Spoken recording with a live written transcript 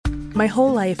My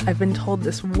whole life, I've been told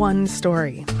this one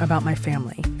story about my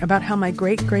family, about how my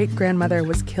great-great-grandmother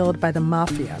was killed by the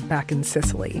mafia back in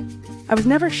Sicily. I was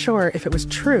never sure if it was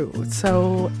true,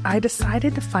 so I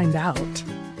decided to find out.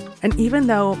 And even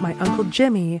though my Uncle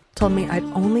Jimmy told me I'd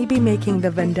only be making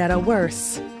the vendetta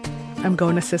worse, I'm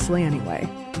going to Sicily anyway.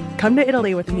 Come to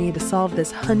Italy with me to solve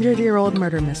this 100-year-old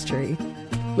murder mystery.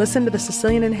 Listen to The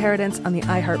Sicilian Inheritance on the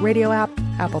iHeartRadio app,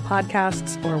 Apple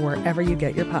Podcasts, or wherever you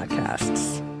get your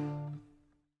podcasts.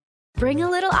 Bring a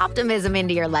little optimism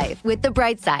into your life with The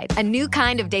Bright Side, a new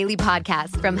kind of daily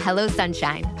podcast from Hello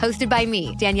Sunshine, hosted by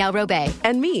me, Danielle Robay.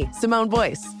 And me, Simone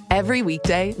Boyce. Every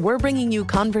weekday, we're bringing you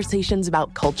conversations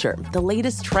about culture, the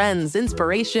latest trends,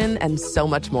 inspiration, and so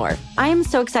much more. I am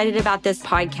so excited about this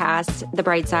podcast, The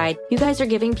Bright Side. You guys are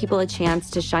giving people a chance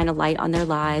to shine a light on their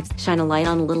lives, shine a light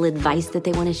on a little advice that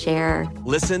they want to share.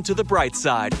 Listen to The Bright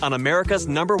Side on America's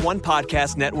 #1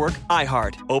 podcast network,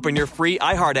 iHeart. Open your free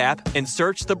iHeart app and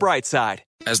search The Bright Side.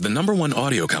 As the #1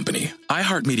 audio company,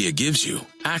 iHeartMedia gives you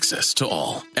access to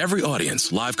all. Every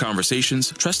audience, live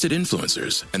conversations, trusted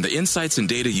influencers, and the insights and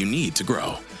data you need to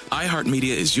grow.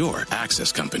 iHeartMedia is your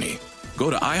access company.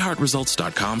 Go to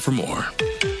iHeartResults.com for more.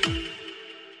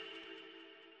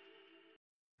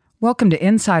 Welcome to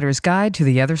Insider's Guide to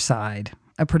the Other Side,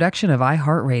 a production of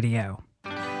iHeartRadio.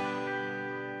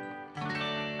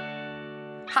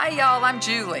 Hi, y'all. I'm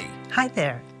Julie. Hi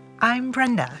there. I'm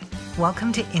Brenda.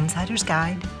 Welcome to Insider's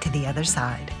Guide to the Other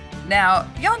Side. Now,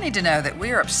 y'all need to know that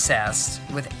we're obsessed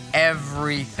with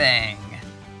everything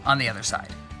on the other side.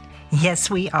 Yes,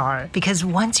 we are. Because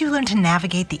once you learn to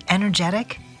navigate the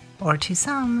energetic, or to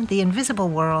some, the invisible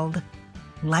world,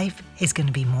 life is going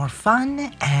to be more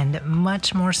fun and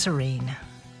much more serene.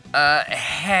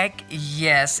 Heck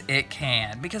yes, it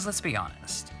can. Because let's be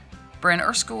honest, Bryn,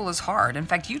 Earth School is hard. In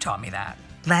fact, you taught me that.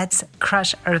 Let's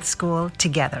crush Earth School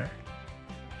together.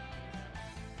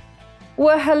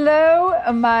 Well, hello,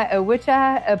 my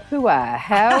Awicha Apua.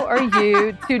 How are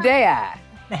you today?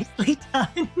 Nicely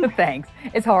done. Thanks.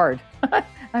 It's hard.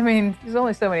 I mean, there's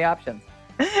only so many options.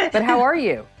 But how are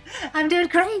you? I'm doing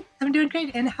great.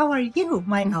 And how are you,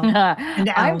 my elf? And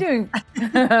elf? I'm doing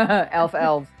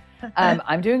elves.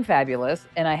 I'm doing fabulous,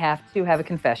 and I have to have a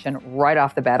confession right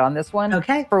off the bat on this one.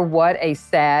 Okay. For what a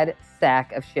sad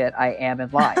sack of shit I am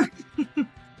in life.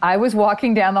 I was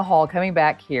walking down the hall, coming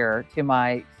back here to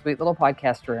my sweet little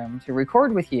podcast room to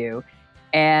record with you,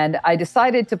 and I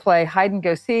decided to play hide and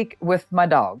go seek with my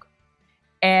dog.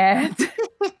 And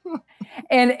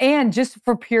and just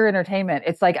for pure entertainment,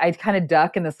 it's like I kind of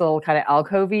duck in this little kind of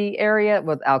alcovey area,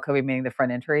 with alcovey meaning the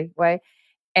front entryway.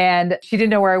 And she didn't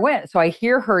know where I went. So I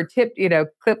hear her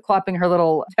clip-clopping her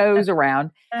little toes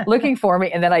around, looking for me.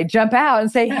 And then I jump out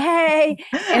and say, hey.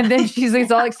 And then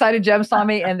she's all excited, jumps on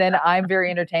me. And then I'm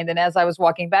very entertained. And as I was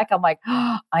walking back, I'm like,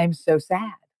 oh, I'm so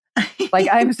sad. Like,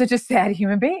 I'm such a sad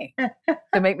human being.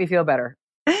 To make me feel better.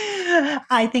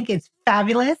 I think it's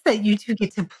fabulous that you two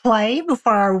get to play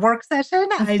before our work session.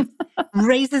 It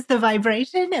raises the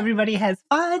vibration. Everybody has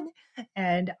fun.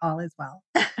 And all is well.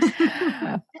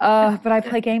 But I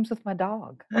play games with my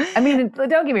dog. I mean,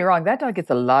 don't get me wrong. That dog gets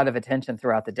a lot of attention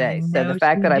throughout the day. So the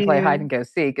fact that I play hide and go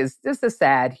seek is just a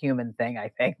sad human thing, I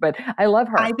think. But I love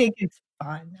her. I think it's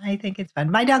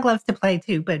fun. My dog loves to play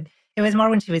too, but it was more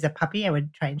when she was a puppy. I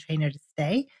would try and train her to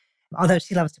stay. Although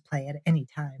she loves to play at any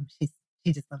time.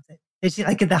 She just loves it. And she,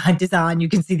 like, the hunt is on. You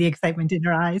can see the excitement in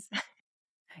her eyes.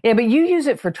 Yeah, but you use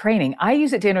it for training. I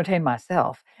use it to entertain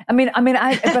myself. But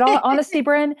honestly,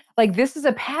 Bryn, like, this is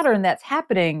a pattern that's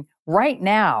happening right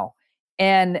now.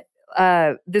 And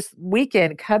this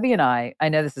weekend, Cubby and I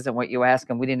know this isn't what you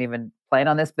asked, and we didn't even plan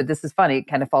on this, but this is funny. It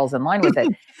kind of falls in line with it.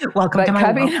 Welcome to my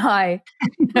Cubby world. and I,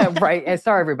 right. And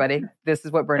sorry, everybody. This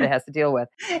is what Brenda has to deal with.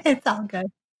 It's all good.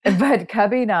 But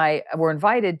Cubby and I were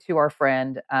invited to our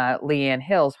friend Leanne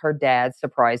Hill's, her dad's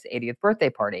surprise 80th birthday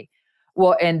party.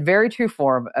 Well, in very true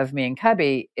form of me and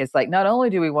Cubby, it's like, not only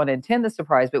do we want to attend the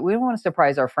surprise, but we want to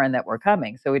surprise our friend that we're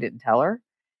coming. So we didn't tell her.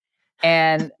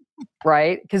 And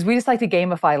right, because we just like to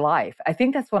gamify life. I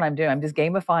think that's what I'm doing. I'm just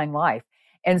gamifying life.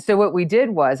 And so what we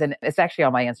did was, and it's actually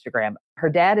on my Instagram, her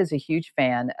dad is a huge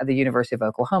fan of the University of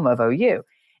Oklahoma, of OU.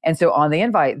 And so on the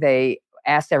invite, they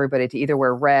asked everybody to either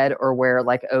wear red or wear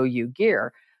like OU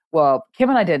gear. Well, Kim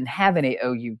and I didn't have any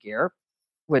OU gear,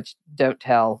 which don't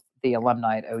tell the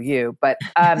alumni at OU. But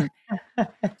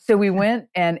so we went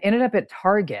and ended up at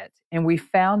Target, and we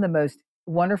found the most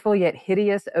wonderful yet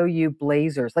hideous OU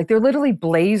blazers. Like, they're literally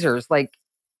blazers, like,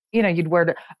 you'd wear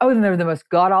to, and they're the most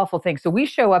god-awful thing. So we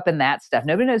show up in that stuff.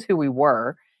 Nobody knows who we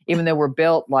were, even though we're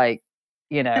built like,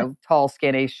 tall,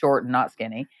 skinny, short, and not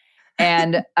skinny.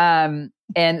 And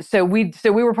And so we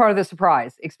were part of the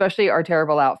surprise, especially our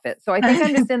terrible outfit. So I think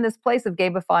I'm just in this place of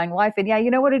gamifying life. And yeah,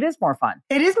 you know what? It is more fun.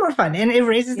 It is more fun. And it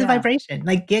raises the vibration.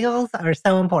 Like giggles are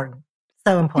so important.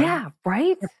 So important. Yeah,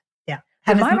 right? Yeah.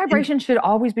 And my vibration should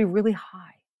always be really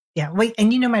high. Yeah. Wait,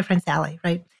 and you know my friend Sally,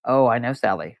 right? Oh, I know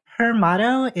Sally. Her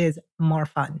motto is more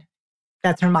fun.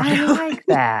 That's her motto. I like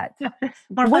that.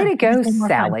 Way to go,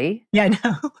 Sally. Yeah, I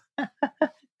know.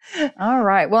 All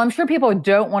right. Well, I'm sure people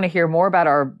don't want to hear more about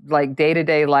our like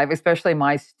day-to-day life, especially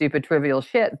my stupid trivial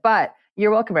shit. But you're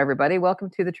welcome, everybody.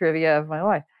 Welcome to the trivia of my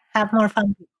life. Have more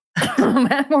fun.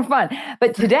 Have more fun.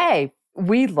 But today,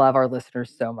 we love our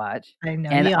listeners so much. I know.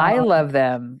 And I love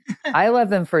them. I love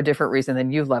them for a different reason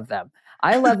than you love them.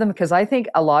 I love them because I think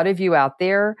a lot of you out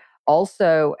there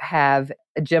also have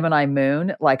a Gemini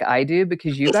moon like I do,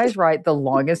 because you guys write the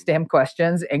longest damn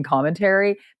questions and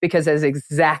commentary, because that's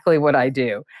exactly what I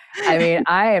do. I mean,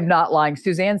 I am not lying.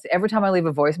 Suzanne's, every time I leave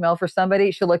a voicemail for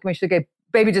somebody, she'll look at me, she'll go,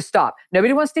 baby, just stop.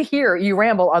 Nobody wants to hear you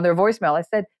ramble on their voicemail. I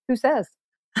said, who says?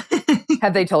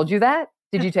 Have they told you that?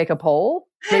 Did you take a poll?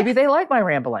 Maybe they like my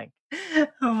rambling.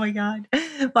 Oh my God.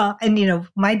 Well, and you know,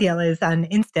 my deal is on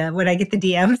Insta, when I get the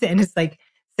DMs and it's like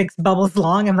 6 bubbles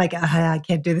long, I'm like, I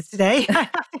can't do this today.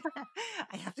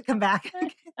 I have to come back.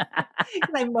 Because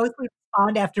I mostly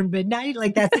respond after midnight.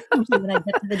 Like that's usually when I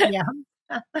get to the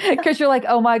DMs. Because you're like,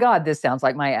 oh my God, this sounds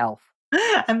like my elf.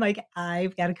 I'm like,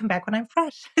 I've got to come back when I'm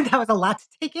fresh. That was a lot to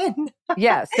take in.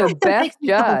 Yeah. So Beth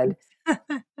Judd,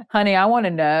 honey, I want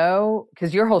to know,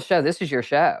 because your whole show, this is your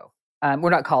show. We're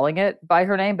not calling it by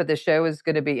her name, but the show is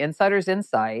going to be Insider's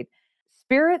Insight.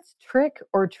 Spirits, trick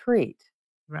or treat?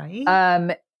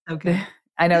 Right. Okay.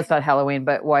 I know it's not Halloween,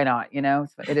 but why not? You know,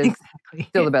 it is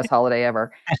still the best holiday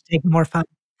ever. Hashtag more fun.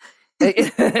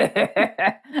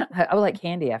 I would like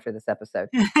candy after this episode.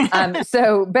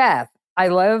 So Beth, I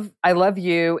love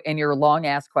you and your long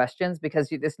ass questions, because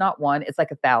it's not one, it's like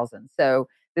 1,000. So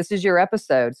this is your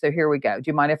episode. So here we go. Do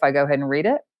you mind if I go ahead and read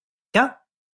it? Yeah.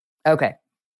 Okay.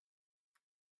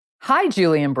 Hi,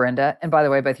 Julie and Brenda. And by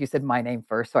the way, Beth, you said my name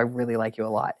first, so I really like you a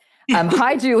lot.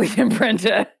 Hi, Julie and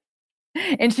Brenda.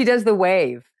 And she does the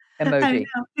wave emoji. I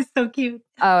know, it's so cute.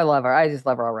 Oh, I love her. I just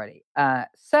love her already.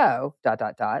 So, ...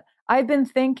 I've been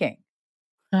thinking,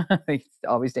 it's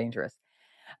always dangerous.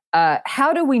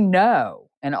 How do we know,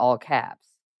 in all caps,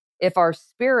 if our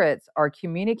spirits are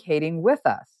communicating with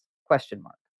us? ?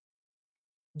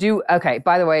 Okay,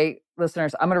 by the way,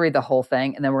 listeners, I'm going to read the whole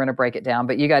thing and then we're going to break it down,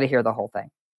 but you got to hear the whole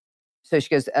thing. So she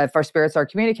goes, if our spirits are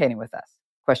communicating with us? ?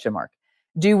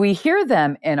 Do we hear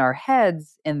them in our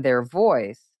heads, in their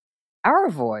voice, our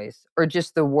voice, or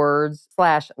just the words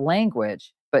 /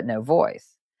 language, but no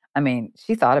voice? I mean,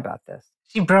 she thought about this.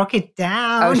 She broke it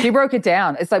down. Oh, she broke it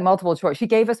down. It's like multiple choice. She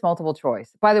gave us multiple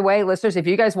choice. By the way, listeners, if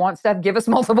you guys want stuff, give us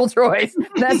multiple choice.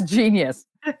 That's genius.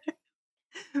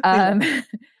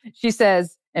 She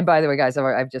says, and by the way, guys,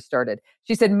 I've just started.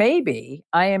 She said, maybe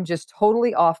I am just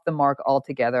totally off the mark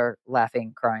altogether,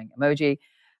 laughing, crying emoji.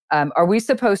 Are we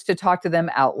supposed to talk to them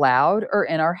out loud or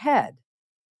in our head?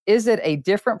 Is it a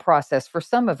different process for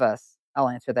some of us? I'll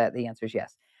answer that. The answer is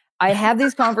yes. I have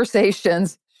these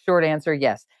conversations. Short answer,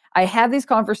 yes. I have these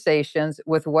conversations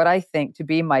with what I think to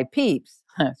be my peeps.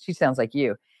 She sounds like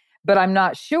you. But I'm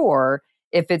not sure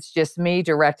if it's just me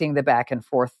directing the back and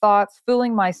forth thoughts,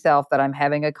 fooling myself that I'm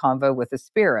having a convo with a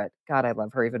spirit. God, I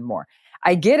love her even more.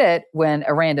 I get it when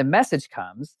a random message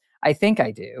comes. I think I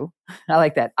do. I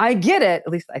like that. I get it.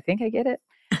 At least I think I get it.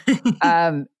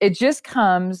 It just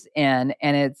comes in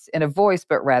and it's in a voice,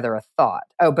 but rather a thought.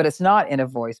 Oh, but it's not in a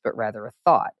voice, but rather a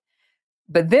thought.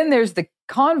 But then there's the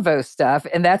convo stuff,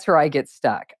 and that's where I get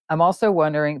stuck. I'm also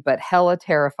wondering, but hella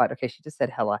terrified. Okay, she just said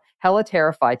hella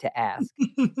terrified to ask.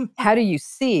 How do you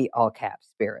see all caps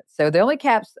spirits? So the only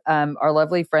caps our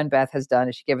lovely friend Beth has done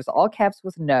is she gave us all caps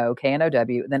with no,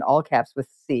 K-N-O-W, and then all caps with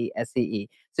C, S-E-E.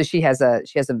 So she has a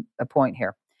point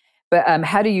here. But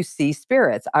how do you see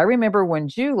spirits? I remember when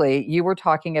Julie, you were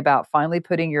talking about finally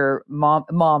putting your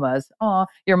mama's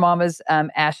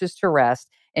ashes to rest,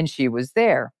 and she was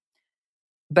there.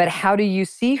 But how do you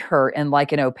see her in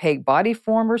like an opaque body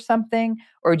form or something?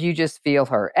 Or do you just feel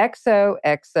her?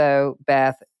 XO,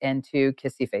 Beth, and 2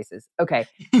 kissy faces. Okay.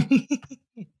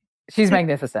 She's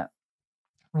magnificent.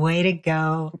 Way to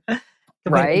go.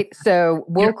 Right? So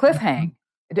we'll cliffhang.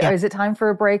 Yeah. Is it time for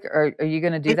a break? Or are you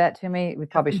going to do that to me? We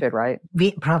probably should, right?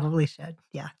 We probably should.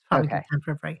 Yeah. Probably time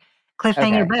for a break.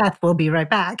 Cliffhanger Beth, we'll be right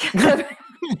back.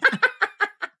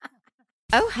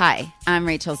 Oh, hi, I'm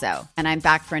Rachel Zoe, and I'm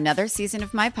back for another season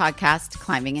of my podcast,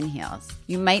 Climbing in Heels.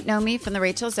 You might know me from the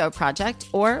Rachel Zoe Project,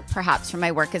 or perhaps from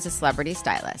my work as a celebrity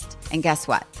stylist. And guess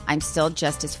what? I'm still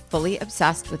just as fully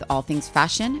obsessed with all things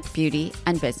fashion, beauty,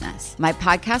 and business. My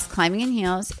podcast, Climbing in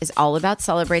Heels, is all about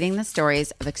celebrating the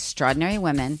stories of extraordinary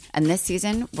women, and this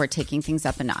season, we're taking things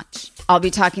up a notch. I'll be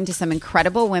talking to some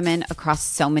incredible women across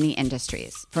so many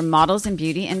industries, from models and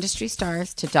beauty industry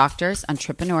stars to doctors,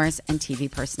 entrepreneurs, and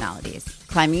TV personalities.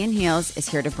 Climbing in Heels is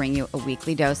here to bring you a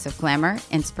weekly dose of glamour,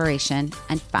 inspiration,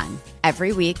 and fun.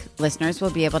 Every week, listeners will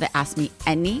be able to ask me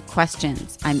any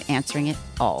questions. I'm answering it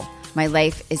all. My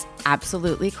life is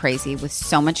absolutely crazy with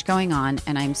so much going on,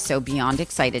 and I'm so beyond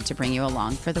excited to bring you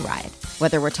along for the ride.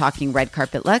 Whether we're talking red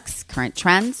carpet looks, current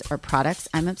trends, or products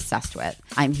I'm obsessed with,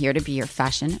 I'm here to be your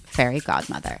fashion fairy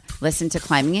godmother. Listen to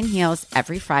Climbing in Heels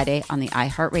every Friday on the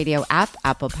iHeartRadio app,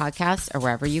 Apple Podcasts, or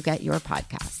wherever you get your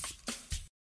podcasts.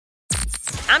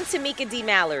 I'm Tamika D.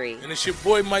 Mallory. And it's your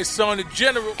boy, my son, the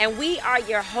General. And we are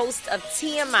your hosts of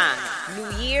TMI.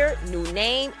 New year, new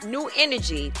name, new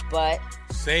energy, but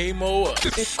same old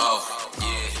us. Oh,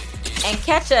 yeah. And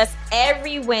catch us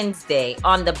every Wednesday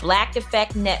on the Black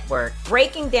Effect Network,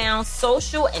 breaking down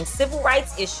social and civil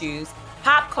rights issues,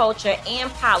 pop culture, and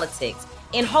politics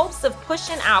in hopes of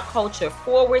pushing our culture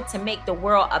forward to make the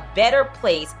world a better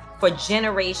place for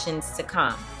generations to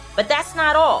come. But that's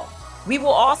not all. We will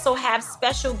also have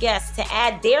special guests to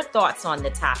add their thoughts on the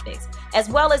topics, as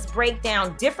well as break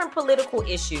down different political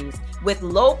issues with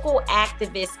local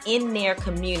activists in their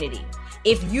community.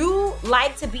 If you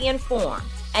like to be informed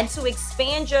and to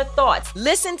expand your thoughts,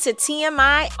 listen to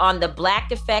TMI on the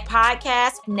Black Effect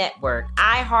Podcast Network,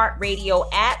 iHeartRadio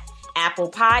app,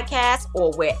 Apple Podcasts,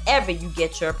 or wherever you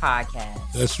get your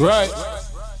podcasts. That's right.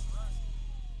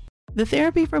 The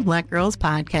Therapy for Black Girls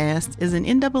podcast is an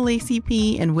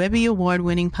NAACP and Webby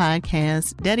Award-winning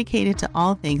podcast dedicated to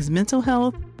all things mental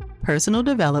health, personal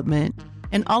development,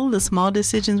 and all of the small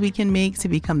decisions we can make to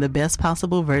become the best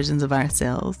possible versions of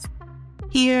ourselves.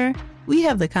 Here, we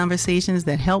have the conversations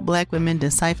that help Black women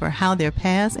decipher how their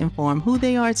past inform who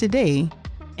they are today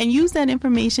and use that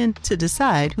information to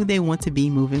decide who they want to be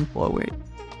moving forward.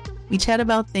 We chat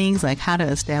about things like how to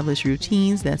establish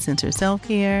routines that center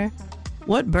self-care,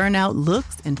 what burnout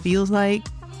looks and feels like,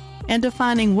 and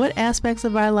defining what aspects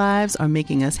of our lives are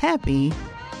making us happy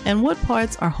and what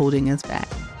parts are holding us back.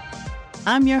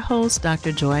 I'm your host,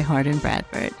 Dr. Joy Harden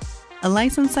Bradford, a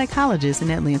licensed psychologist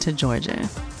in Atlanta, Georgia,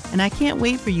 and I can't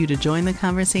wait for you to join the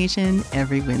conversation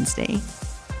every Wednesday.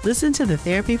 Listen to the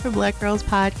Therapy for Black Girls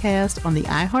podcast on the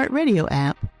iHeartRadio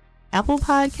app, Apple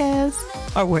Podcasts,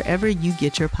 or wherever you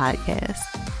get your podcasts.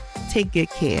 Take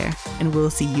good care, and we'll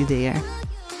see you there.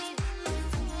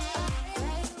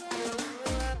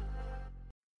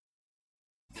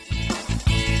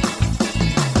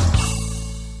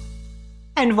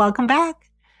 And welcome back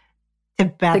to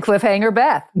Beth. The cliffhanger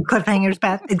Beth. Cliffhanger's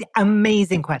Beth.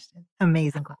 Amazing question.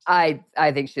 Amazing question.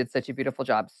 I think she did such a beautiful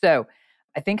job. So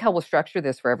I think how we'll structure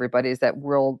this for everybody is that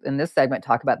we'll, in this segment,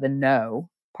 talk about the no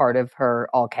part of her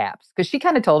all caps. Because she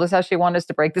kind of told us how she wanted us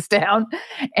to break this down.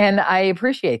 And I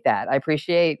appreciate that. I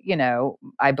appreciate,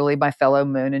 I believe my fellow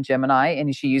Moon and Gemini,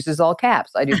 and she uses all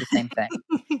caps. I do the same thing.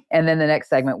 And then the next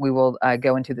segment, we will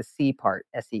go into the C part,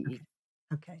 S-E-E.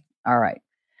 Okay. All right.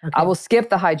 Okay. I will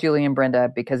skip the hi, Julie and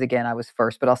Brenda, because again, I was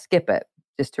first, but I'll skip it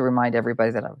just to remind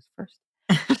everybody that I was first.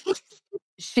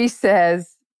 She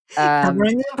says,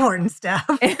 covering the important stuff.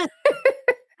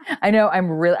 I know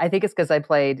I think it's because I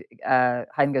played hide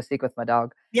and go seek with my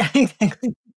dog. Yeah,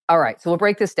 exactly. All right. So we'll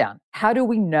break this down. How do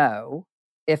we know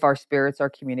if our spirits are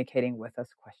communicating with us?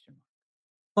 Question.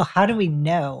 Well, how do we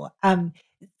know?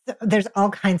 There's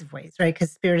all kinds of ways, right?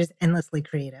 Because spirit is endlessly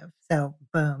creative. So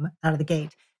boom, out of the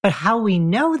gate. But how we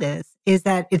know this is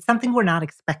that it's something we're not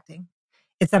expecting.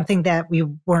 It's something that we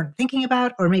weren't thinking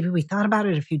about, or maybe we thought about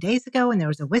it a few days ago and there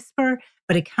was a whisper,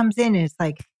 but it comes in and it's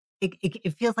like,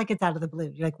 it feels like it's out of the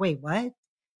blue. You're like, wait, what?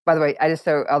 By the way, I just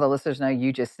so all the listeners know,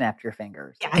 you just snapped your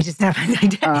fingers. Yeah, I do snap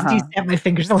my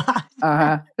fingers a lot.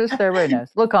 Just so everybody knows.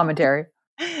 A little commentary.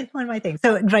 One of my things.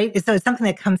 So, right. So it's something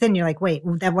that comes in, you're like, wait,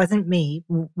 that wasn't me.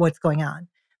 What's going on?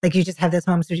 Like you just have this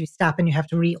moment where you stop and you have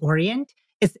to reorient.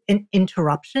 It's an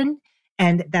interruption.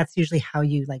 And that's usually how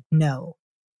you know.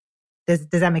 Does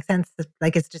that make sense?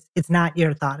 Like, it's not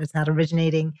your thought. It's not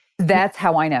originating. That's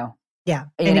how I know. Yeah.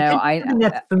 And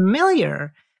that's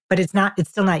familiar, but it's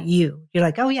still not you. You're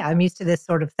like, oh yeah, I'm used to this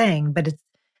sort of thing, but it's,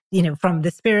 from the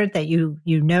spirit that you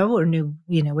or knew,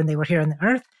 when they were here on the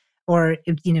earth, or,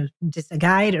 just a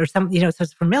guide or some, so it's a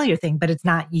familiar thing, but it's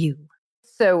not you.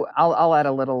 So I'll add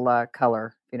a little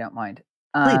color if you don't mind.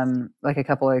 Like a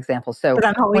couple of examples. So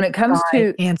when it comes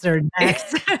to answer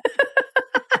next.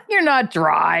 You're not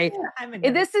dry.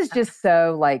 Yeah, This is just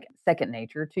so like second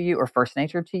nature to you or first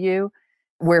nature to you.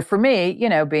 Where for me,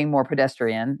 being more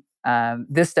pedestrian,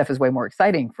 this stuff is way more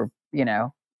exciting for,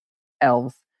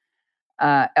 elves,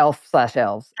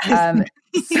 elf/elves.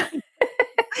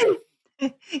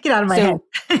 Get out of my head.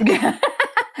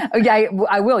 Oh, yeah,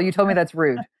 I will. You told me that's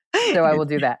rude. So I will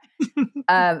do that.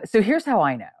 So here's how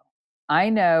I know. I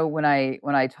know when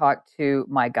I talk to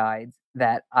my guides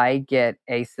that I get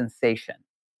a sensation.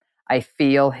 I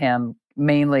feel him,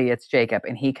 mainly it's Jacob,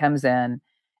 and he comes in,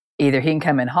 either he can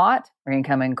come in hot or he can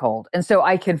come in cold. And so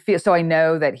I can feel, so I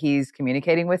know that he's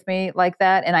communicating with me like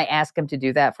that. And I ask him to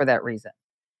do that for that reason.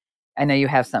 I know you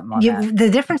have something on that. The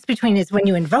difference between is when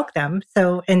you invoke them,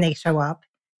 and they show up,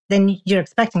 then you're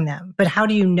expecting them. But how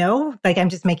do you know? Like, I'm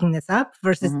just making this up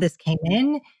versus this came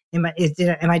in. Am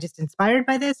I just inspired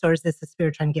by this, or is this the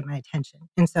spirit trying to get my attention?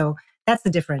 And so that's the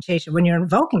differentiation. When you're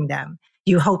invoking them,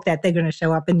 you hope that they're going to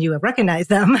show up and you recognize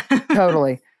them.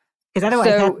 Totally. Because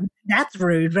otherwise that's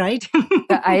rude, right?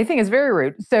 I think it's very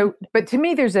rude. So, but to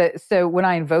me, so when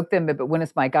I invoke them, but when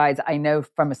it's my guides, I know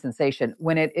from a sensation.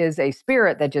 When it is a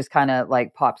spirit that just kind of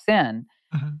like pops in,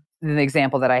 the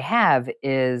example that I have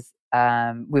is,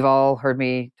 we've all heard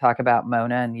me talk about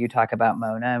Mona, and you talk about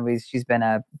Mona, and she's been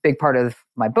a big part of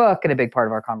my book and a big part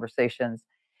of our conversations.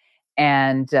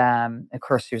 And of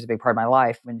course, she was a big part of my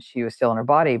life when she was still in her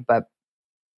body. But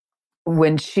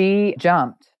when she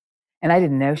jumped, and I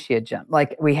didn't know she had jumped.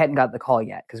 Like, we hadn't got the call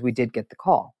yet, because we did get the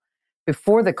call.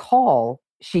 Before the call,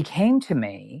 she came to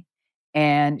me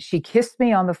and she kissed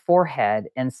me on the forehead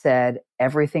and said,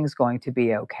 "Everything's going to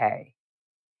be okay."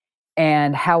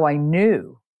 And how I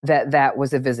knew that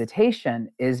was a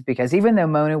visitation is because even though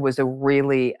Mona was a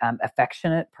really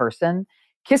affectionate person,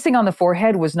 kissing on the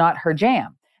forehead was not her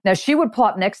jam. Now, she would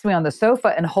plop next to me on the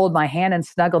sofa and hold my hand and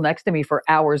snuggle next to me for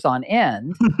hours on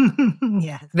end.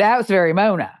 Yes. That was very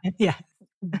Mona. Yeah.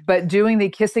 But doing the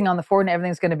kissing on the forehead and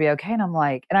everything's going to be okay. And I'm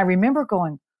like, and I remember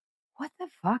going, what the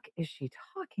fuck is she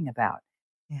talking about?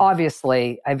 Yeah.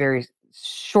 Obviously, I very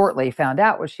shortly found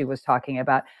out what she was talking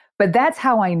about. But that's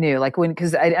how I knew,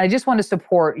 because I just want to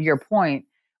support your point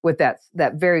with that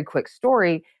very quick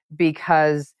story,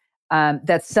 because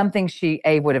that's something she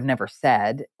would have never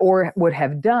said or would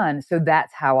have done. So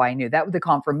that's how I knew. That the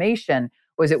confirmation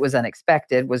was it was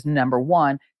unexpected, was number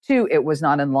one. Two, it was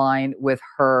not in line with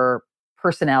her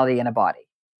personality in a body.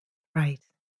 Right.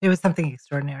 It was something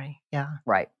extraordinary. Yeah.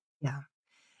 Right. Yeah.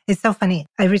 It's so funny.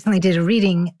 I recently did a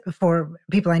reading for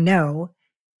people I know,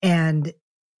 and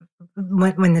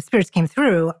when the spirits came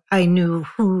through, I knew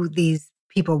who these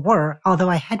people were, although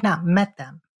I had not met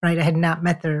them, right? I had not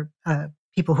met their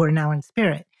people who are now in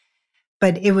spirit.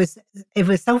 But it was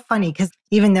so funny, because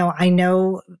even though I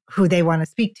know who they want to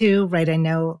speak to, right? I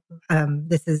know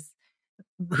this is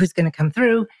who's going to come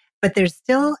through, but there's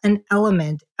still an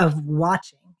element of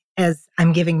watching as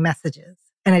I'm giving messages.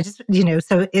 And I just,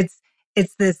 so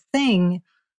it's this thing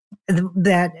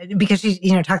that, because she,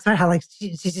 talks about how like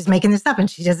she's just making this up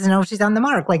and she doesn't know if she's on the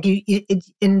mark. Like and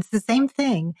it's the same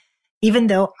thing, even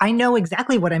though I know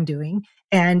exactly what I'm doing,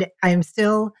 and I'm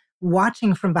still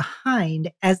watching from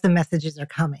behind as the messages are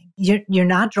coming. You're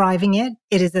not driving it.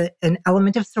 It is an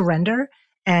element of surrender,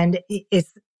 and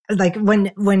it's like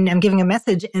when I'm giving a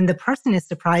message and the person is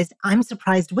surprised, I'm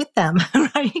surprised with them,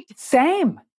 right?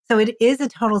 Same. So it is a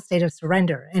total state of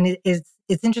surrender. And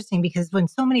it's interesting, because when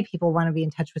so many people want to be in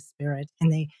touch with spirit,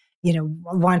 and they,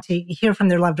 want to hear from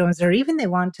their loved ones, or even they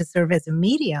want to serve as a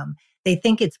medium, they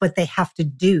think it's what they have to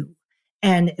do.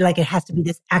 And like it has to be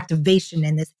this activation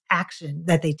and this action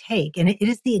that they take. And it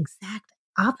is the exact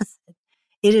opposite.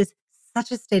 It is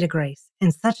such a state of grace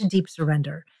and such a deep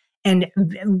surrender. And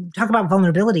talk about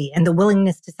vulnerability and the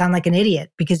willingness to sound like an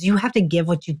idiot, because you have to give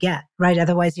what you get, right?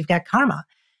 Otherwise, you've got karma.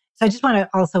 So I just want to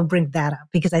also bring that up,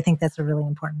 because I think that's a really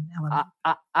important element.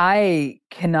 I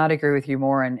cannot agree with you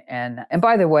more. And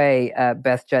by the way,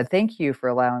 Beth Judd, thank you for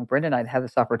allowing Brenda and I to have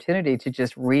this opportunity to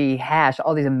just rehash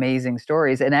all these amazing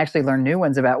stories and actually learn new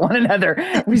ones about one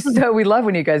another. We love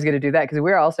when you guys get to do that, because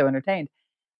we're also entertained.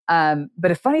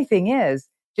 But a funny thing is,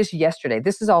 just yesterday,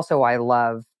 this is also why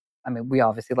we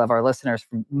obviously love our listeners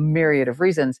for myriad of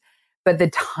reasons, but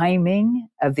the timing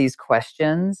of these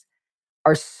questions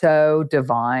are so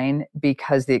divine,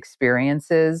 because the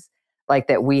experiences like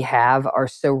that we have are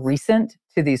so recent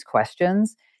to these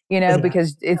questions,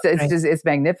 because it's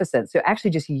magnificent. So actually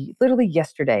just literally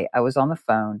yesterday, I was on the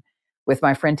phone with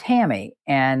my friend Tammy,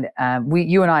 and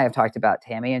you and I have talked about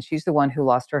Tammy, and she's the one who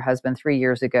lost her husband 3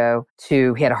 years ago he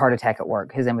had a heart attack at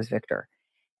work. His name was Victor.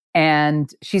 And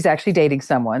she's actually dating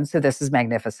someone. So this is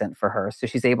magnificent for her. So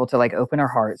she's able to open her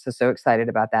heart. So excited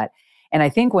about that. And I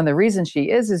think one of the reasons she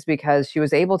is because she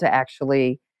was able to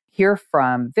actually hear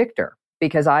from Victor,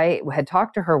 because I had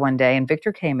talked to her one day and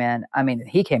Victor came in. I mean,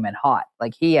 he came in hot,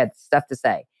 like he had stuff to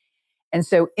say. And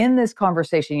so in this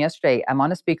conversation yesterday, I'm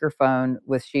on a speakerphone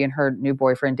with she and her new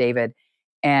boyfriend, David.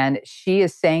 And she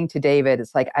is saying to David,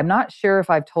 it's like, I'm not sure if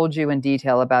I've told you in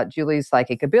detail about Julie's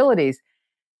psychic abilities,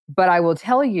 but I will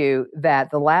tell you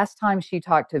that the last time she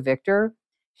talked to Victor,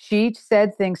 she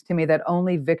said things to me that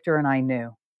only Victor and I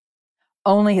knew.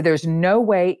 Only there's no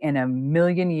way in a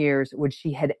million years would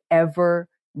she had ever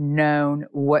known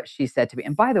what she said to me.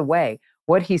 And by the way,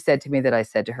 what he said to me that I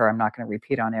said to her, I'm not going to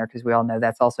repeat on air because we all know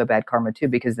that's also bad karma too,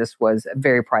 because this was a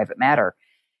very private matter.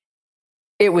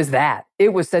 It was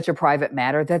such a private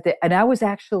matter and I was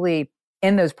actually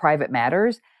in those private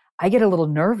matters. I get a little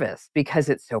nervous because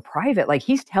it's so private. Like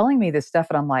he's telling me this stuff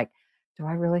and I'm like, do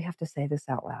I really have to say this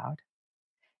out loud?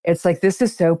 It's like, this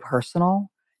is so personal.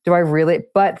 Do I really?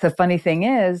 But the funny thing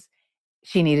is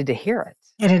she needed to hear it.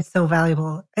 And it's so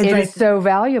valuable. It is so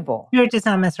valuable. Spirit does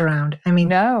not mess around. I mean,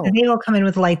 no. They will come in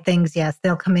with light things. Yes,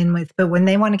 they'll come in with, but when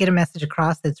they want to get a message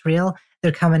across that's real,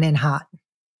 they're coming in hot.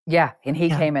 Yeah. And he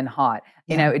came in hot.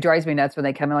 You know, it drives me nuts when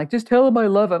they come in like, just tell him I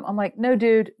love him. I'm like, no,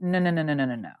 dude. No.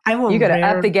 You got to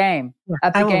up the game.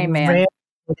 Up the game, man.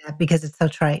 Do that because it's so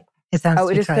trite. It sounds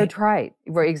it is so trite.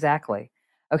 Right, exactly.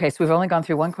 Okay. So we've only gone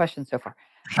through one question so far,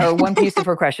 or one piece of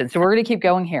her question. So we're going to keep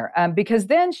going here. Because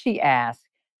then she asked,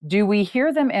 do we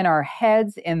hear them in our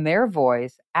heads in their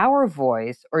voice, our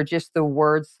voice, or just the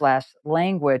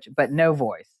words/language, but no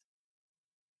voice?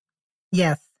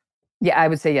 Yes. Yeah, I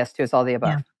would say yes too. It's all the above.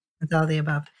 Yeah, it's all the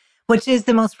above, which is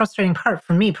the most frustrating part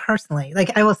for me personally.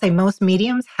 Like I will say most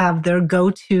mediums have their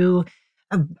go-to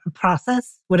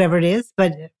process, whatever it is.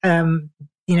 But,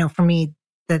 for me,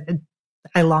 that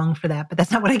I long for that, but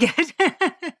that's not what I get.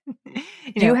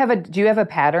 Do you have a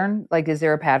pattern? Like, is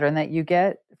there a pattern that you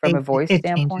get from a voice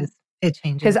standpoint? It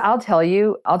changes. Because I'll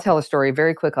tell a story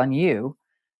very quick on you,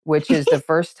 which is the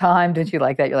first time, did you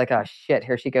like that? You're like, oh shit,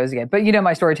 here she goes again. But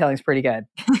my storytelling is pretty good.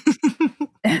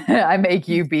 I make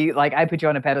you be like, I put you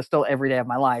on a pedestal every day of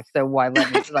my life. So why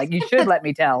let me, like, you should let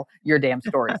me tell your damn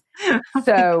stories.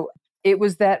 So it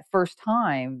was that first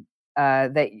time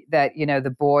that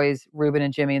the boys, Ruben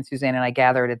and Jimmy and Suzanne and I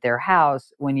gathered at their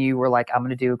house when you were like, I'm going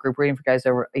to do a group reading for guys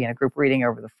over, group reading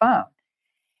over the phone.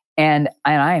 And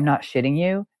I am not shitting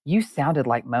you. You sounded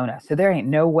like Mona. So there ain't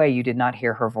no way you did not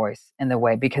hear her voice in the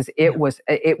way, because it was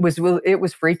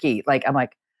freaky. Like, I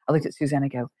looked at Suzanne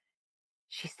and go,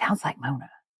 she sounds like Mona.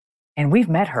 And we've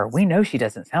met her. We know she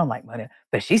doesn't sound like Mona,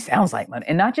 but she sounds like Mona.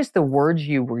 And not just the words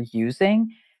you were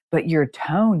using, but your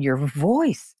tone, your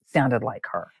voice sounded like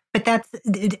her. But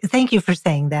thank you for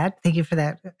saying that. Thank you for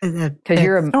that. Because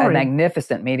you're a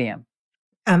magnificent medium.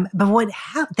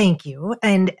 Thank you.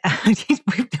 And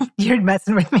you're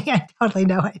messing with me. I totally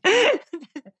know it.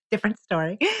 Different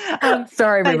story.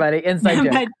 Sorry, everybody. Inside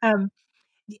joke. But,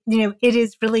 it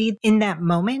is really in that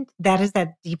moment, that is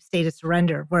that deep state of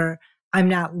surrender where I'm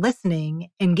not listening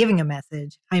and giving a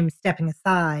message. I'm stepping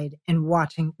aside and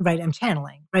watching, right? I'm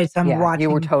channeling, right? So I'm watching. You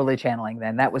were totally channeling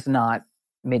then. That was not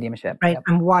mediumship. Right. Yep.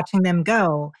 I'm watching them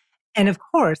go. And of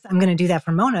course, I'm going to do that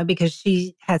for Mona because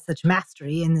she has such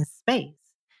mastery in this space,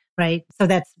 right? So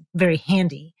that's very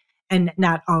handy. And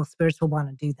not all spirits will want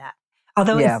to do that.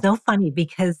 Although it's so funny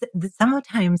because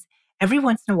sometimes, every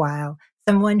once in a while,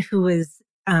 someone who is,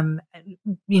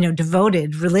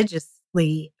 devoted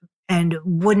religiously and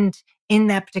wouldn't, in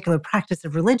that particular practice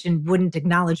of religion, wouldn't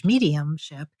acknowledge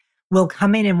mediumship, will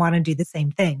come in and want to do the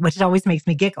same thing, which always makes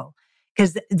me giggle.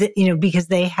 Because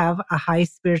they have a high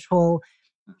spiritual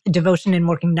devotion and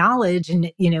working knowledge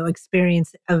and,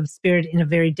 experience of spirit in a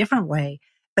very different way.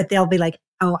 But they'll be like,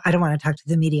 oh, I don't want to talk to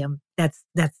the medium. That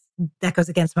goes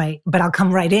against but I'll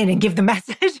come right in and give the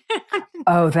message.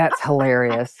 Oh, that's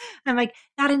hilarious. I'm like,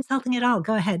 not insulting at all.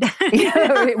 Go ahead.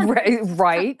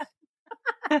 Right.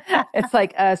 It's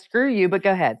like, screw you, but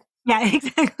go ahead. Yeah,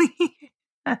 exactly.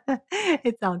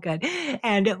 It's all good.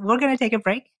 And we're going to take a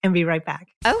break and be right back.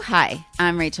 Oh, hi,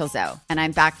 I'm Rachel Zoe, and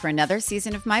I'm back for another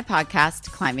season of my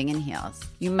podcast, Climbing in Heels.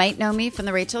 You might know me from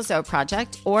the Rachel Zoe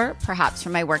Project, or perhaps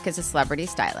from my work as a celebrity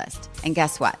stylist. And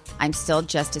guess what? I'm still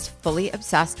just as fully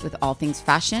obsessed with all things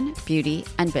fashion, beauty,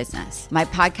 and business. My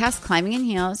podcast, Climbing in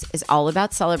Heels, is all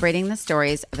about celebrating the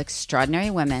stories of extraordinary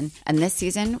women, and this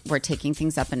season, we're taking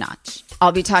things up a notch.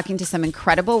 I'll be talking to some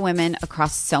incredible women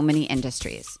across so many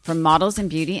industries, from models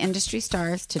and beauty industry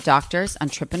stars to doctors,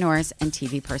 entrepreneurs, and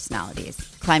TV personalities.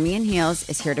 Climbing in Heels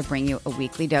is here to bring you a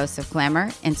weekly dose of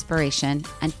glamour, inspiration,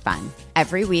 and fun.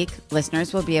 Every week,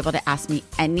 listeners will be able to ask me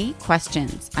any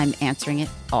questions. I'm answering it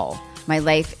all. My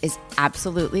life is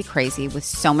absolutely crazy with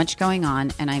so much going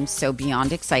on, and I'm so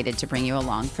beyond excited to bring you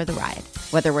along for the ride.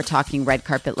 Whether we're talking red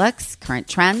carpet looks, current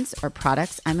trends, or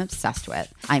products I'm obsessed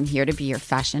with, I'm here to be your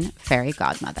fashion fairy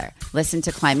godmother. Listen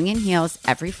to Climbing in Heels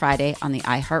every Friday on the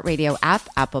iHeartRadio app,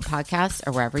 Apple Podcasts,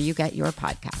 or wherever you get your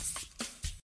podcasts.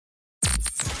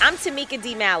 I'm Tamika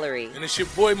D. Mallory. And it's your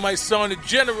boy, my son, the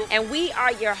General. And we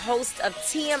are your hosts of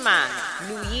TMI.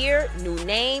 New year, new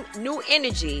name, new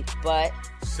energy, but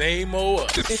same old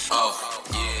us. Oh,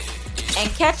 yeah. And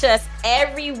catch us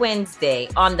every Wednesday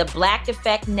on the Black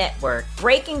Effect Network,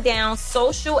 breaking down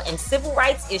social and civil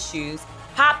rights issues,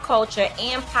 pop culture,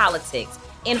 and politics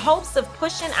in hopes of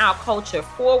pushing our culture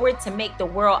forward to make the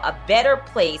world a better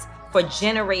place for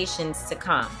generations to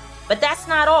come. But that's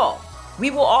not all. We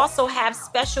will also have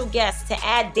special guests to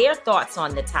add their thoughts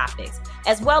on the topics,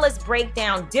 as well as break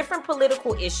down different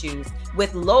political issues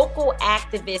with local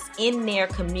activists in their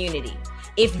community.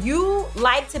 If you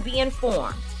like to be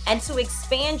informed and to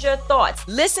expand your thoughts,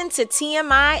 listen to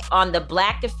TMI on the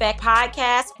Black Effect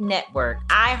Podcast Network,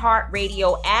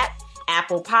 iHeartRadio app,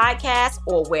 Apple Podcasts,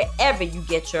 or wherever you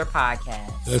get your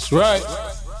podcasts. That's right.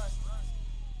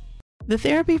 The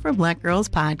Therapy for Black Girls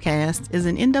podcast is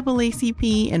an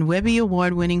NAACP and Webby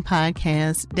Award-winning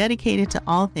podcast dedicated to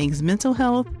all things mental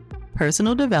health,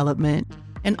 personal development,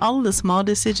 and all of the small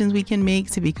decisions we can make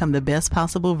to become the best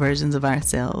possible versions of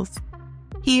ourselves.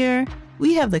 Here,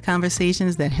 we have the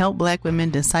conversations that help Black women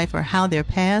decipher how their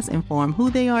past inform who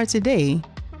they are today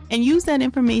and use that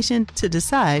information to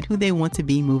decide who they want to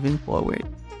be moving forward.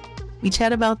 We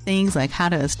chat about things like how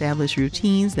to establish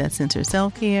routines that center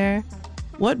self-care,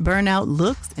 what burnout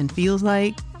looks and feels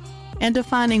like, and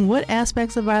defining what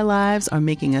aspects of our lives are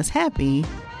making us happy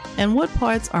and what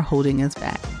parts are holding us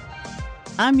back.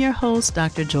 I'm your host,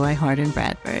 Dr. Joy Harden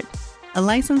Bradford, a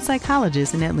licensed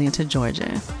psychologist in Atlanta,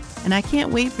 Georgia, and I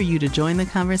can't wait for you to join the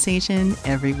conversation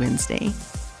every Wednesday.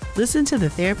 Listen to the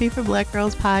Therapy for Black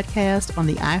Girls podcast on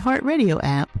the iHeartRadio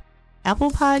app, Apple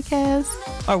Podcasts,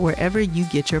 or wherever you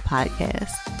get your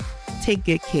podcasts. Take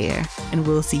good care, and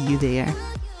we'll see you there.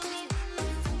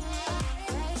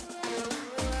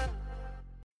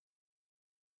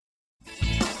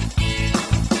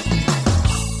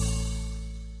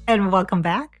 And welcome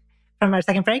back from our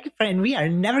second break. And we are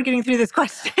never getting through this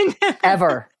question.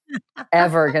 Ever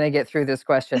going to get through this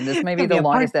question. This may be the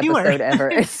longest episode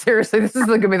ever. Seriously, this is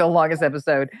going to be the longest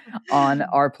episode on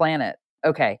our planet.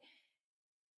 Okay.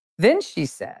 Then she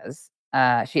says,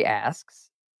 she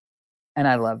asks, and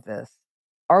I love this,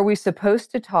 are we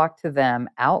supposed to talk to them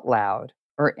out loud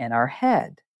or in our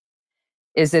head?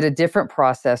 Is it a different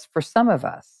process for some of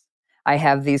us? I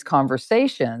have these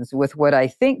conversations with what I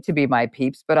think to be my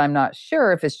peeps, but I'm not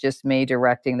sure if it's just me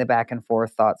directing the back and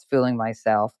forth thoughts, fooling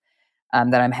myself,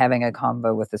 that I'm having a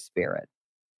convo with the spirit.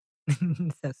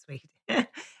 So sweet.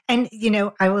 And,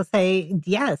 I will say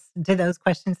yes to those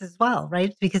questions as well,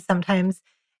 right? Because sometimes,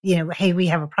 hey, we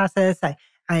have a process.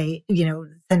 I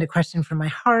send a question from my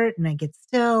heart and I get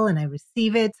still and I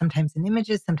receive it, sometimes in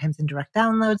images, sometimes in direct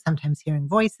downloads, sometimes hearing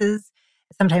voices.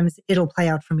 Sometimes it'll play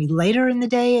out for me later in the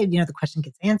day. The question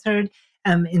gets answered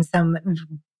in some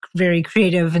very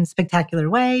creative and spectacular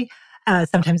way,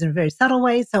 sometimes in a very subtle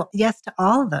way. So yes to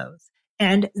all of those.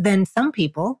 And then some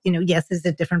people, yes, is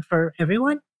it different for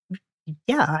everyone?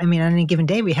 Yeah. I mean, on any given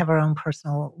day, we have our own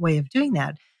personal way of doing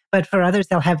that. But for others,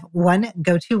 they'll have one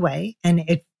go-to way and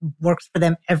it works for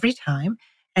them every time.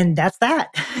 And that's that.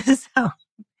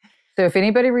 So if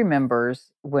anybody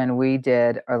remembers when we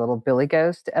did our little Billy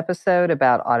Ghost episode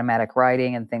about automatic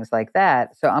writing and things like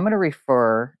that, so I'm going to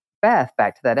refer Beth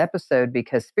back to that episode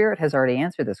because Spirit has already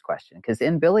answered this question. Because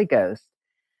in Billy Ghost,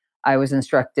 I was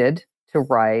instructed to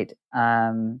write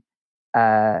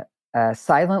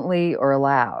silently or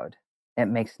aloud. It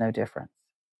makes no difference.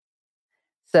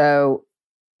 So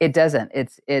it doesn't.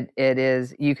 It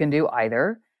is. You can do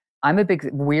either. I'm a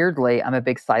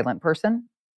big silent person.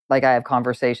 Like I have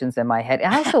conversations in my head.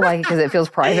 And I also like it because it feels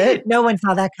private. No one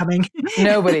saw that coming.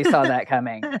 Nobody saw that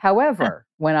coming. However,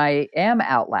 when I am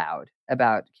out loud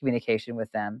about communication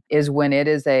with them is when it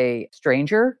is a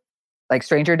stranger, like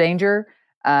stranger danger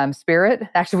spirit.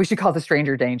 Actually, we should call it the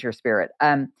stranger danger spirit.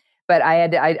 But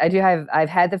I've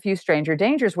had the few stranger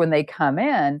dangers when they come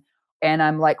in and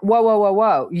I'm like,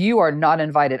 whoa, you are not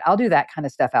invited. I'll do that kind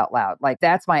of stuff out loud. Like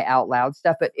that's my out loud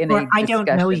stuff, but in a discussion. I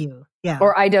don't know you. Yeah.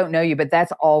 Or I don't know you, but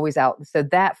that's always out. So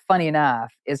that, funny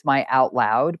enough, is my out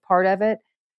loud part of it.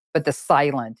 But the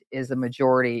silent is the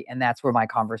majority, and that's where my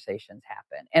conversations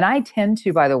happen. And I tend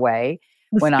to, by the way,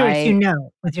 with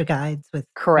your guides.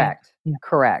 Correct.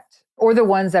 Or the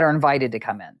ones that are invited to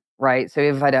come in, right? So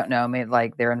if I don't know,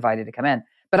 like they're invited to come in.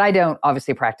 But I don't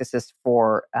obviously practice this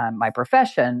for my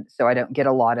profession, so I don't get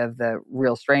a lot of the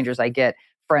real strangers. I get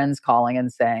friends calling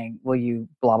and saying, will you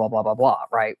blah, blah, blah, blah, blah,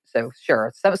 right? So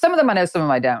sure, some of them I know, some of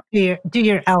them I don't. Do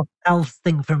your elf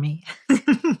thing for me.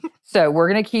 So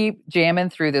we're going to keep jamming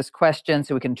through this question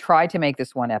so we can try to make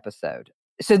this one episode.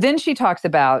 So then she talks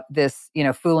about this,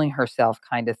 fooling herself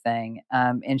kind of thing.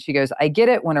 And she goes, I get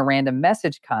it when a random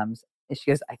message comes. And she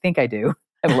goes, I think I do.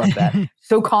 I love that.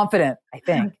 So confident, I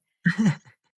think.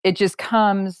 It just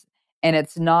comes and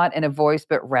it's not in a voice,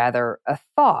 but rather a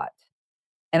thought.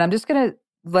 And I'm just going to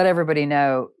let everybody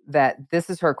know that this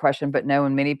is her question, but no,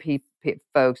 in many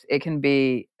folks, it can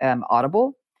be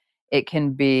audible. It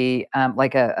can be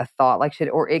like a thought, like shit,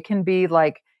 or it can be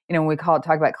like, when we talk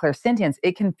about clairsentience,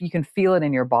 you can feel it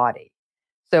in your body.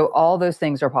 So all those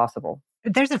things are possible.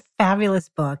 There's a fabulous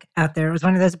book out there. It was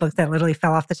one of those books that literally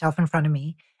fell off the shelf in front of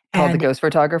me. Called The Ghost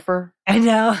Photographer? I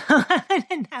know.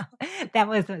 No, that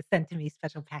was sent to me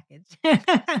special package.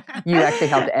 You actually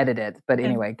helped edit it. But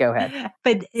anyway, go ahead.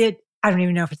 But I don't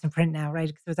even know if it's in print now, right?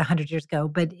 Because it was 100 years ago.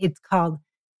 But it's called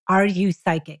Are You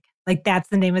Psychic? Like that's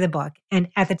the name of the book. And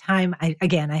at the time, I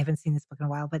haven't seen this book in a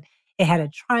while, but it had a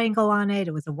triangle on it.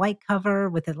 It was a white cover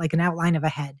with like an outline of a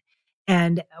head.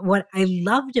 And what I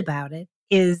loved about it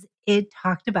is it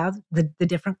talked about the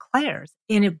different clairs,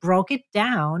 and it broke it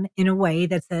down in a way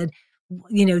that said,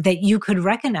 that you could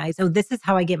recognize, oh, this is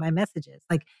how I get my messages.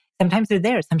 Like sometimes they're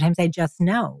there. Sometimes I just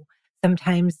know.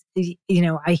 Sometimes,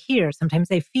 I hear,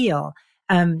 sometimes I feel.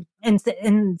 And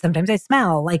sometimes I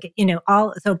smell,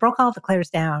 so it broke all the clairs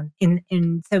down.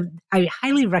 And so I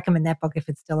highly recommend that book if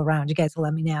it's still around. You guys will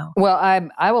let me know. Well,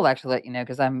 I will actually let you know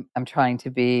because I'm trying to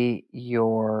be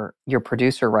your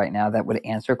producer right now that would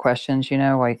answer questions,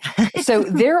 So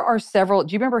there are several.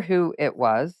 Do you remember who it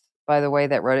was, by the way,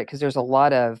 that wrote it? Because there's a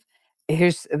lot of,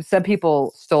 some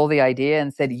people stole the idea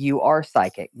and said, you are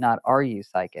psychic, not are you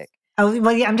psychic? Oh,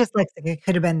 well, yeah, I'm dyslexic. It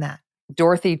could have been that.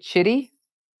 Dorothy Chitty?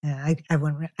 Yeah, I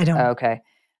wouldn't. I don't. Okay.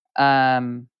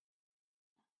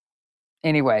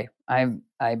 Anyway, I'm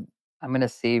going to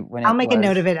see when I'll make a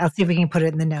note of it. I'll see if we can put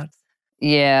it in the notes.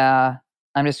 Yeah,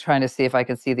 I'm just trying to see if I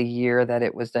can see the year that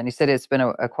it was done. You said it's been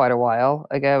quite a while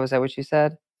ago. Is that what you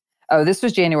said? Oh, this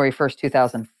was January 1st,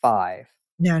 2005.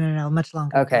 No, much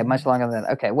longer. Okay, much longer than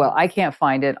that. Okay, well, I can't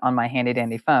find it on my handy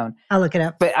dandy phone. I'll look it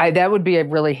up. But that would be a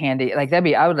really handy.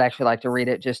 I would actually like to read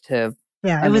it just to.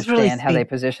 Yeah, it was really sweet. How they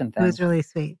position things. It was really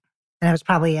sweet. And I was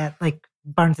probably at like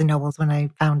Barnes and Nobles when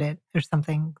I found it or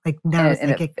something. Like now it's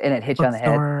like it hit you on the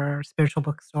head. Or spiritual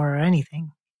bookstore or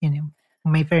anything,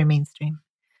 very mainstream.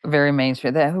 Very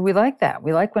mainstream. We like that.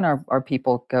 We like when our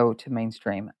people go to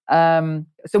mainstream.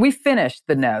 So we finished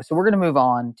the no. So we're going to move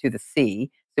on to the C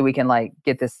so we can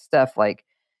get this stuff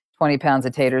 20 pounds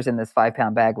of taters in this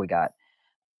 5-pound bag we got.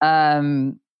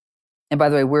 And by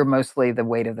the way, we're mostly the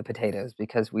weight of the potatoes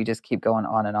because we just keep going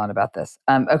on and on about this.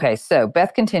 Okay, so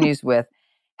Beth continues with,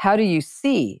 how do you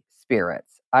see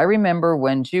spirits? I remember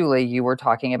when, Julie, you were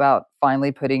talking about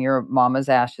finally putting your mama's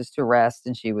ashes to rest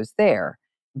and she was there.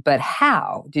 But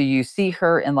how? Do you see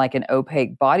her in an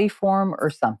opaque body form or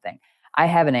something? I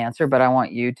have an answer, but I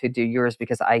want you to do yours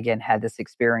because I, again, had this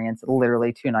experience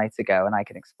literally 2 nights ago and I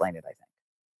can explain it, I think.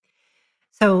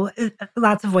 So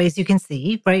lots of ways you can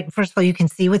see, right? First of all, you can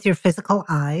see with your physical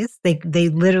eyes. They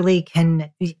literally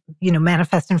can,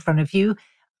 manifest in front of you,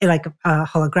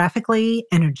 holographically,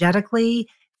 energetically,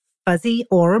 fuzzy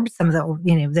orbs. Some of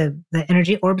the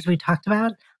energy orbs we talked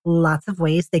about. Lots of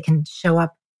ways they can show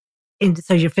up,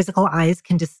 so your physical eyes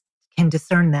can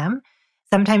discern them.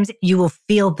 Sometimes you will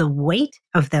feel the weight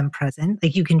of them present,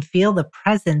 like you can feel the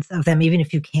presence of them even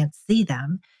if you can't see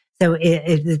them. So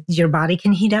your body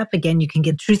can heat up. Again, you can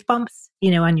get truth bumps,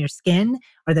 on your skin,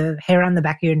 or the hair on the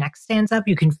back of your neck stands up.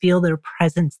 You can feel their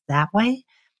presence that way.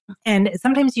 And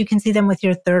sometimes you can see them with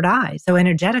your third eye. So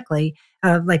energetically,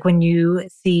 like when you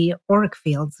see auric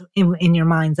fields in your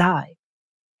mind's eye.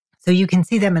 So you can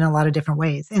see them in a lot of different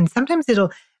ways. And sometimes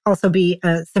it'll also be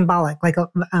symbolic,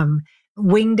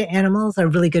 winged animals are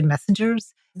really good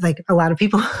messengers. Like a lot of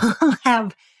people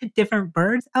have different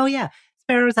birds. Oh yeah.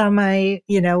 Sparrows are my,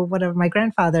 whatever, my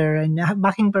grandfather, and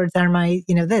mockingbirds are my,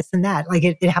 this and that. Like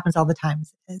it happens all the time.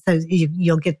 So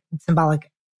you'll get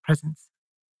symbolic presence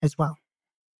as well.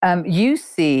 You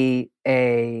see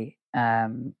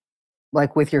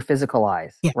with your physical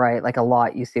eyes, yeah. Right? Like a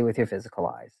lot you see with your physical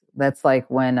eyes. That's like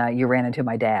when you ran into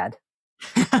my dad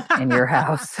in your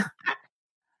house.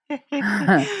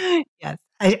 Yes.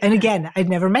 And again, I'd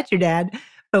never met your dad.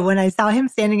 But when I saw him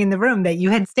standing in the room that you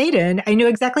had stayed in, I knew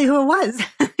exactly who it was.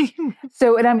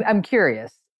 So, and I'm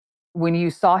curious, when you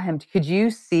saw him, could you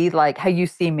see how you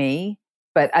see me?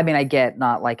 But I mean, I get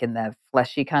not in the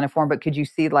fleshy kind of form, but could you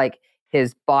see like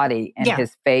his body and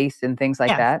his face and things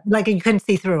like that? Like you couldn't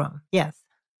see through him. Yes.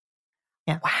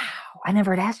 Yeah. Wow. I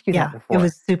never had asked you that before. It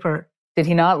was super. Did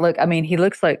he not look, he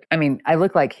looks like, I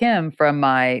look like him from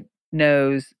my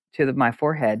nose to my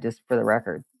forehead, just for the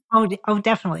record. Oh,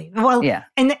 definitely. Well, yeah.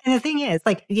 And the thing is,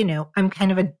 like, I'm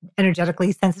kind of an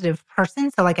energetically sensitive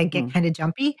person. So like I get kind of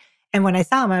jumpy. And when I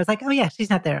saw him, I was like, oh yeah, she's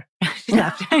not there. She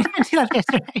left. She left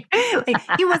yesterday. Like,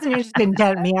 he wasn't interested in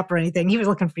chatting me up or anything. He was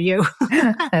looking for you.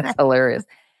 That's hilarious.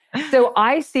 So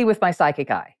I see with my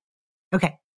psychic eye.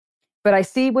 Okay. But I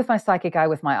see with my psychic eye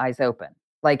with my eyes open.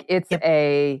 Like it's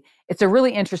a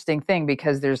really interesting thing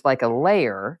because there's like a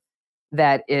layer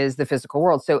that is the physical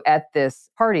world. So at this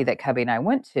party that Cubby and I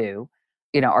went to,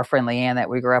 our friend Leanne that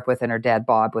we grew up with and her dad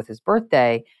Bob with his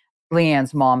birthday,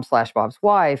 Leanne's mom / Bob's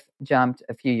wife jumped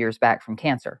a few years back from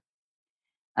cancer.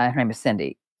 Her name is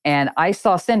Cindy. And I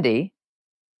saw Cindy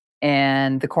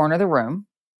in the corner of the room.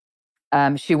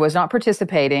 She was not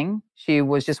participating. She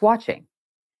was just watching.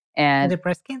 And is it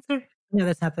breast cancer? No,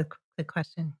 that's not the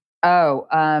question. Oh,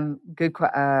 good.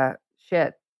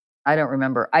 Shit. I don't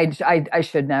remember. I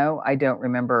should know. I don't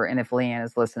remember. And if Leanne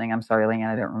is listening, I'm sorry,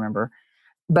 Leanne, I don't remember.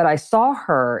 But I saw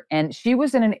her and she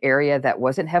was in an area that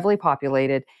wasn't heavily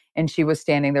populated and she was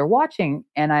standing there watching.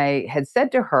 And I had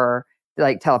said to her,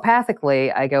 like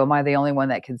telepathically, I go, am I the only one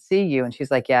that can see you? And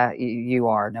she's like, yeah, you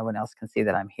are. No one else can see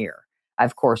that I'm here. I,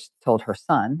 of course, told her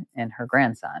son and her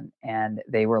grandson, and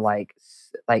they were like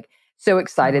so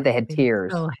excited. They had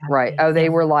tears, right? Oh, they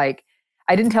were like,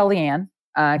 I didn't tell Leanne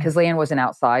because Leanne wasn't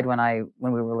outside when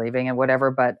we were leaving and whatever.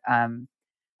 But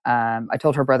I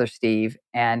told her brother Steve,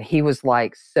 and he was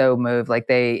like so moved. Like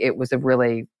it was a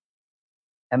really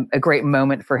a great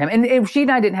moment for him. And she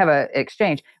and I didn't have an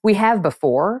exchange. We have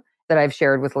before that I've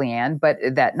shared with Leanne, but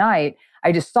that night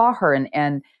I just saw her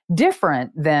and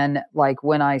different than like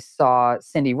when I saw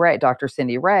Cindy Ray, Dr.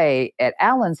 Cindy Ray at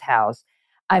Alan's house.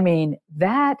 I mean,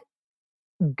 that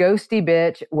ghosty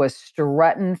bitch was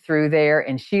strutting through there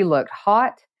and she looked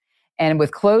hot and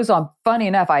with clothes on, funny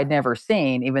enough, I'd never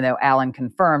seen, even though Alan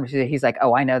confirmed, he's like,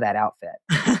 oh, I know that outfit.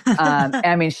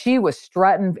 I mean, she was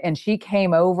strutting and she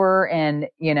came over and,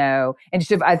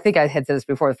 I think I had said this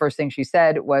before. The first thing she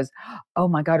said was, oh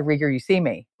my God, Rieger, you see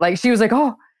me? Like, she was like,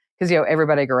 oh, because,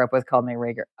 everybody I grew up with called me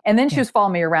Rieger. And then she was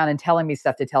following me around and telling me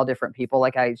stuff to tell different people.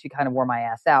 Like she kind of wore my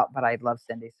ass out, but I love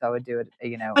Cindy. So I would do it,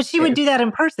 But she would do that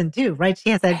in person too, right? She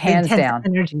has that hands intense down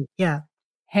energy. Yeah.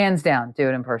 Hands down, do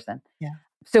it in person. Yeah.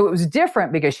 So it was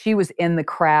different because she was in the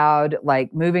crowd,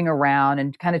 like moving around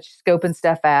and kind of scoping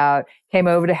stuff out, came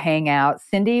over to hang out.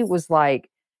 Cindy was like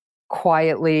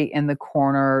quietly in the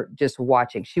corner, just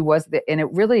watching. She was, and it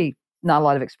really, not a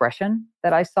lot of expression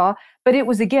that I saw, but it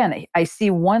was, again, I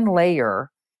see one layer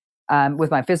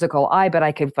with my physical eye, but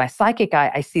with my psychic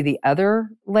eye, I see the other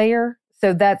layer.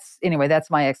 So that's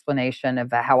my explanation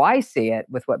of how I see it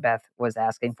with what Beth was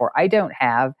asking for. I don't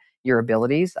have your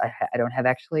abilities. I don't have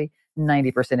actually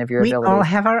 90% of your abilities. We all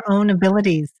have our own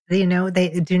abilities. They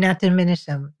do not diminish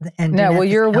them. And no, well,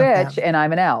 you're a witch and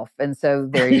I'm an elf. And so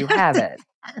there you have it.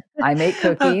 I make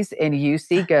cookies and you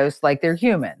see ghosts like they're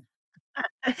human.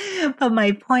 But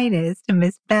my point is to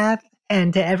Miss Beth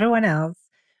and to everyone else,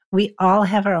 we all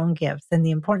have our own gifts. And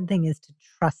the important thing is to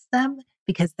trust them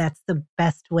because that's the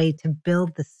best way to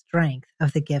build the strength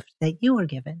of the gift that you were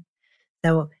given.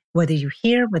 So whether you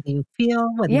hear, whether you feel,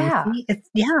 whether you see,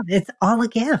 it's all a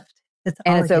gift.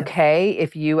 It's okay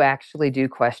if you actually do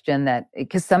question that,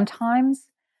 because sometimes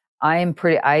I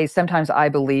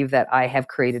believe that I have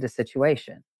created a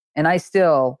situation and I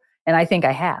think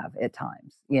I have at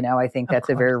times, I think that's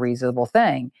a very reasonable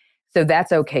thing. So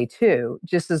that's okay too,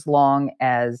 just as long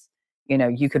as,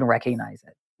 you can recognize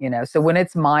it, so when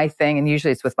it's my thing, and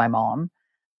usually it's with my mom,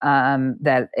 and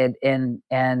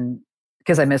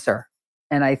because I miss her.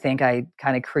 And I think I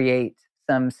kind of create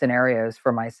some scenarios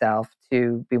for myself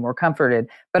to be more comforted.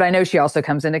 But I know she also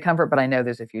comes into comfort, but I know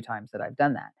there's a few times that I've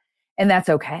done that. And that's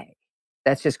okay.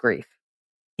 That's just grief.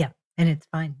 Yeah. And it's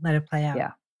fine. Let it play out.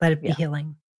 Yeah. Let it be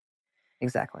healing.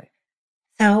 Exactly.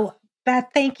 So, Beth,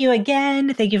 thank you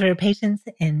again. Thank you for your patience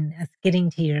in us getting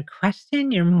to your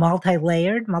question, your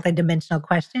multi-layered, multi-dimensional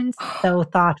questions. So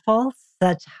thoughtful,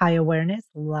 such high awareness.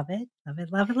 Love it. Love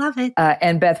it, love it, love it.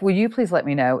 And Beth, will you please let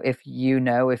me know if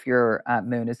your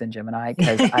moon is in Gemini?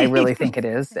 Because I really think it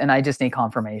is. And I just need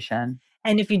confirmation.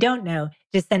 And if you don't know,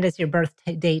 just send us your birth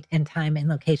date and time and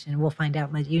location. And we'll find out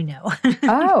and let you know.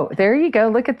 Oh, there you go.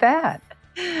 Look at that.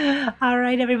 All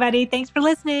right, everybody. Thanks for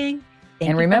listening.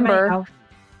 And remember,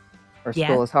 our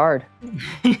school is hard.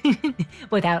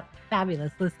 Without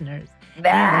fabulous listeners.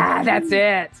 That's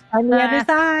it. On the other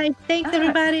side. Thanks,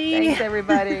 everybody. Thanks,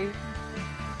 everybody.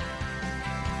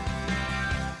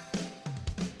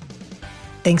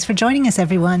 Thanks for joining us,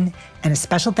 everyone. And a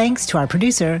special thanks to our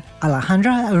producer,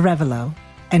 Alejandra Arevalo,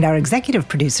 and our executive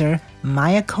producer,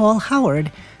 Maya Cole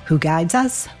Howard, who guides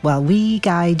us while we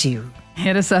guide you.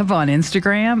 Hit us up on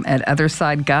Instagram at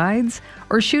Otherside Guides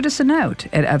or shoot us a note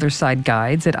at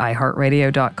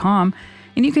othersideguides@iheartradio.com.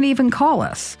 And you can even call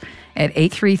us at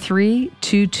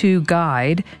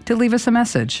 833-22-GUIDE to leave us a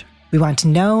message. We want to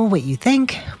know what you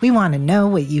think, we want to know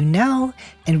what you know,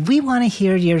 and we want to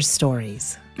hear your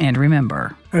stories. And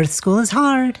remember, Earth School is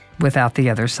hard without the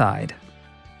other side.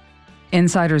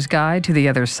 Insider's Guide to the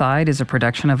Other Side is a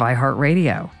production of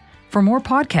iHeartRadio. For more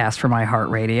podcasts from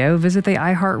iHeartRadio, visit the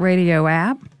iHeartRadio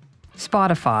app,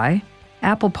 Spotify,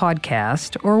 Apple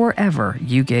Podcast, or wherever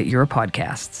you get your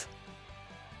podcasts.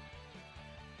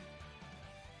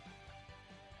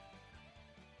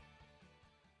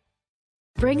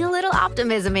 Bring a little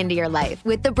optimism into your life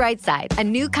with The Bright Side, a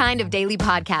new kind of daily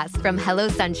podcast from Hello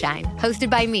Sunshine,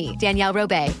 hosted by me, Danielle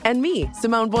Robay. And me,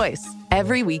 Simone Boyce.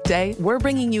 Every weekday, we're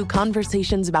bringing you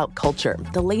conversations about culture,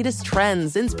 the latest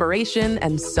trends, inspiration,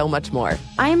 and so much more.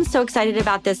 I am so excited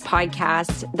about this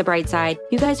podcast, The Bright Side.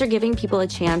 You guys are giving people a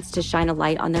chance to shine a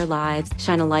light on their lives,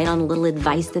 shine a light on a little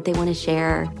advice that they want to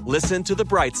share. Listen to The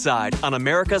Bright Side on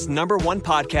America's #1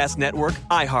 podcast network,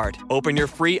 iHeart. Open your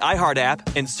free iHeart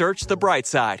app and search The Bright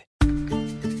Side.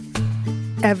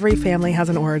 Every family has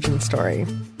an origin story,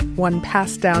 one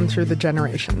passed down through the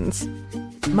generations.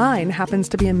 Mine happens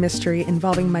to be a mystery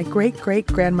involving my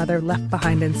great-great-grandmother left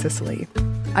behind in Sicily.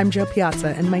 I'm Jo Piazza,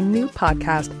 and my new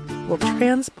podcast will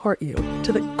transport you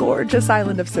to the gorgeous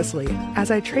island of Sicily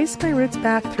as I trace my roots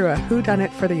back through a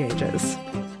whodunit for the ages.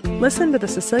 Listen to The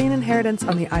Sicilian Inheritance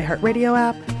on the iHeartRadio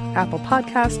app, Apple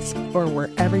Podcasts, or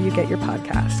wherever you get your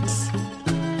podcasts.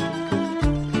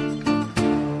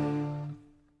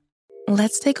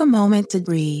 Let's take a moment to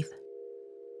breathe.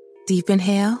 Deep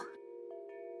inhale.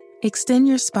 Extend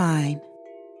your spine.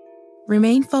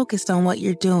 Remain focused on what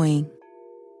you're doing.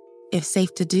 If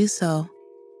safe to do so,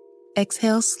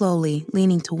 exhale slowly,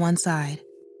 leaning to one side.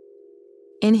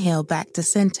 Inhale back to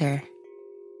center.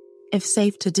 If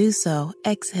safe to do so,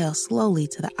 exhale slowly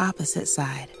to the opposite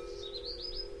side.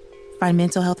 Find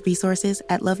mental health resources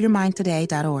at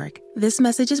loveyourmindtoday.org. This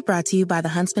message is brought to you by the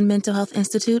Huntsman Mental Health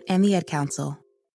Institute and the Ad Council.